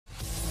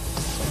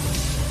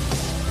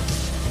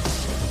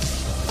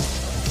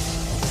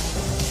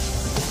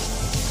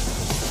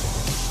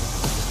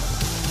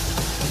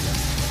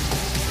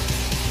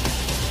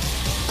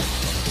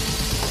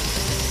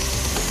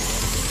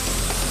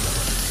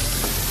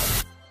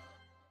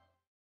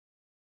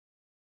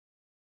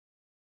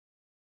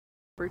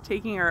We're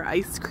taking our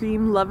ice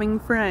cream loving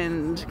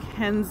friend,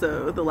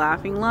 Kenzo, the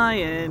laughing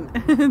lion,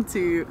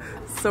 to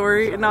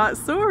Sorry Not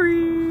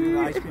Sorry,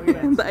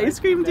 the ice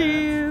cream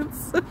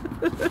dance.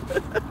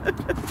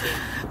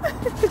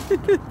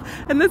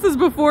 And this is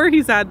before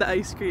he's had the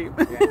ice cream.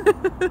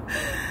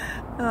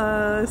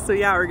 So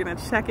yeah, we're gonna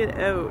check it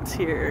out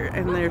here,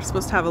 and they're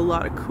supposed to have a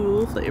lot of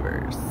cool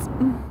flavors.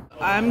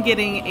 I'm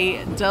getting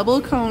a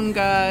double cone,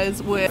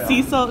 guys, with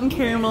sea salt and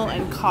caramel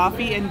and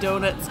coffee and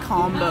donuts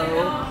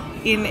combo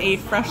in a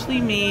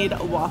freshly made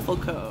waffle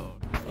cone.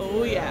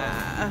 Oh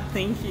yeah,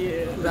 thank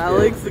you. That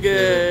looks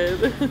good.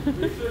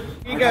 Here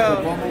you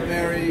go.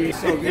 Bumbleberry,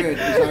 so good.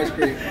 This ice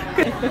cream.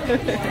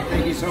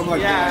 Thank you so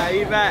much. Yeah,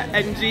 you bet.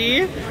 And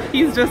G,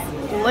 he's just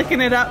licking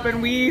it up,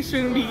 and we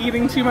shouldn't be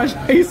eating too much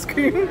ice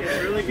cream.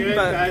 It's really good,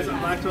 but guys. I'm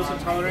lactose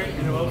intolerant.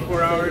 In about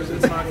 4 hours,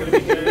 it's not going to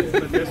be good.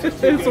 But this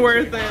is it's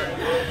worth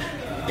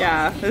it.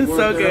 Yeah, it's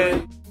so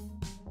good.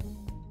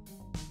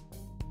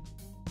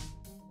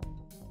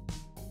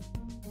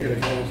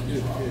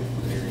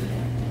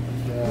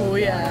 Oh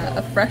yeah,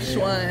 a fresh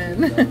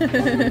one. I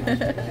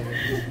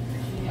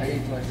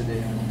eat twice a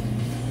day.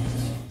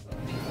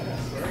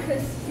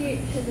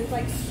 Because it's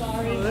like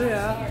sorry. Oh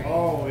yeah. Sorry.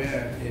 Oh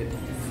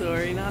yeah.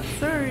 Sorry not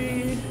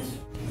sorry.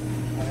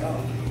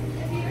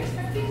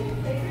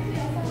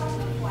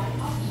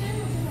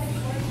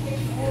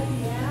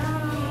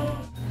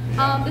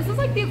 This is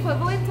like the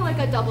equivalent to like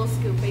a double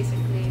scoop,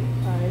 basically.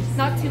 Nice.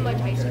 Not too much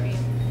ice cream.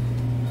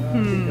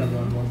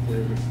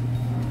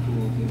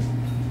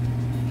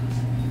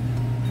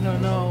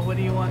 No, what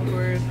do you want,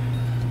 Gord?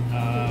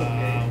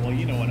 well,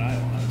 you know what I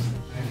want.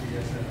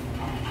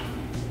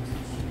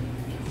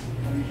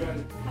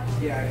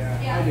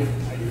 Yeah, I do.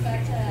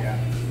 Yeah.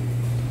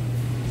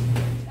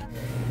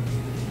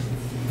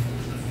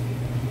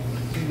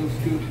 Single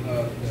scoop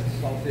of the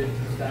salted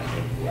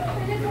pistachio.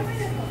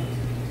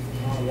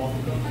 On a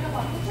waffle cone.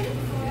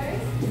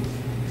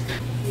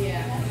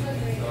 Yeah.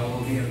 So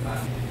we'll be in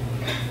time.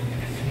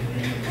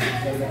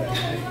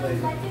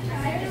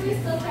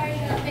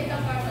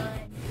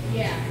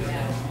 Yeah.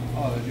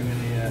 Oh, they're doing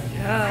the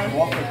Yeah.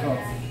 waffle cone.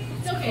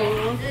 It's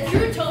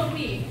okay. You told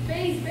me.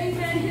 Big fan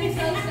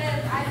himself said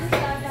I just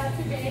found out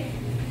today.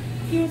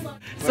 He was like,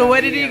 So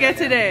what did you get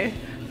today?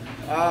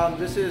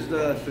 This is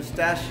the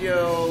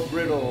pistachio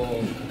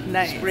brittle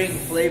Nice. spring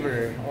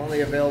flavor, only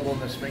available in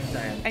the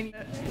springtime. And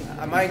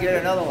I might get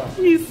another one.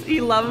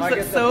 he loves Might it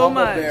get the so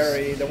much.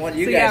 bumbleberry, the one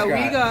you So guys yeah,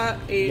 got. we got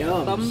a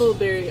Yums.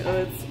 bumbleberry. Oh,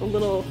 it's a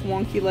little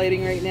wonky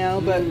lighting right now,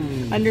 but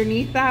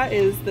underneath that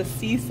is the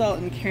sea salt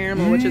and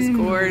caramel, which is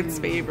Gord's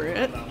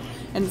favorite.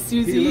 And He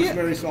Suzy, looks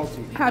very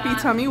salty. happy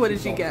tummy, what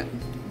did you get?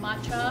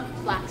 matcha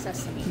black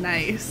sesame.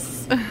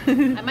 Nice.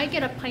 I might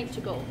get a pint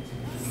to go.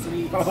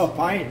 Sweet. Oh,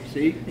 fine.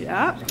 See?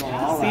 Yeah. going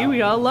all See, out.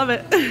 we all love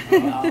it.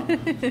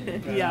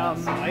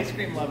 Yum. Some ice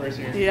cream lovers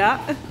here.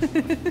 Yeah.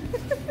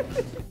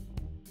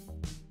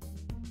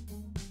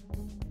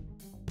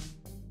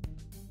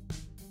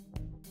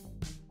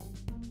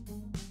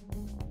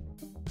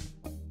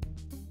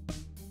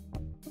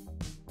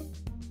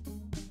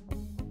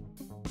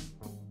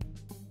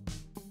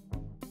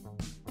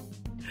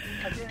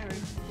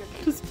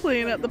 Just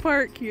playing at the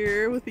park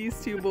here with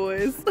these two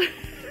boys.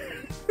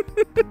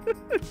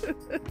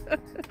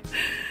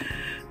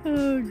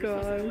 Oh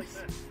gosh.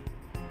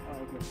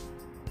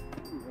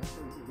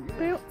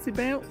 Bouncy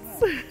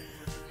bounce.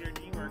 Your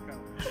knee workout.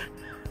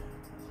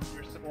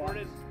 Your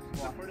supported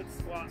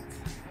squats.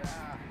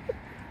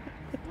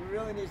 We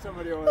really need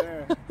somebody over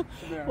there.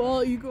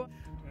 Well, you go.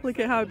 Look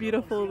at how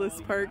beautiful this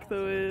park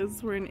though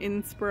is. We're in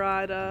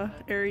Inspirada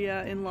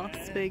area in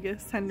Las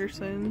Vegas,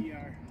 Henderson.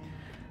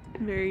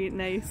 Very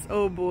nice.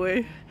 Oh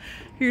boy.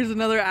 Here's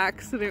another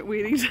accident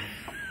waiting to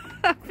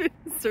happen.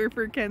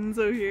 Surfer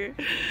Kenzo here.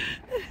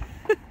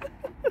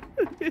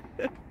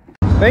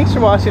 Thanks for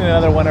watching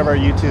another one of our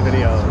YouTube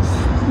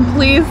videos.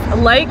 Please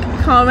like,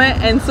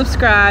 comment, and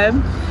subscribe.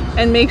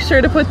 And make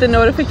sure to put the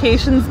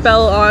notifications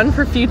bell on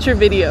for future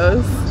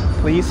videos.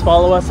 Please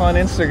follow us on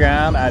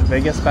Instagram at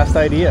Vegas Best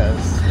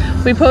Ideas.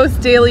 We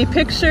post daily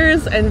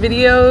pictures and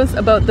videos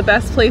about the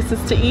best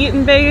places to eat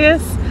in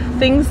Vegas,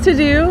 things to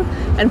do,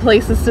 and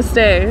places to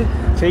stay.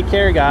 Take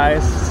care,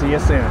 guys. See you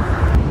soon.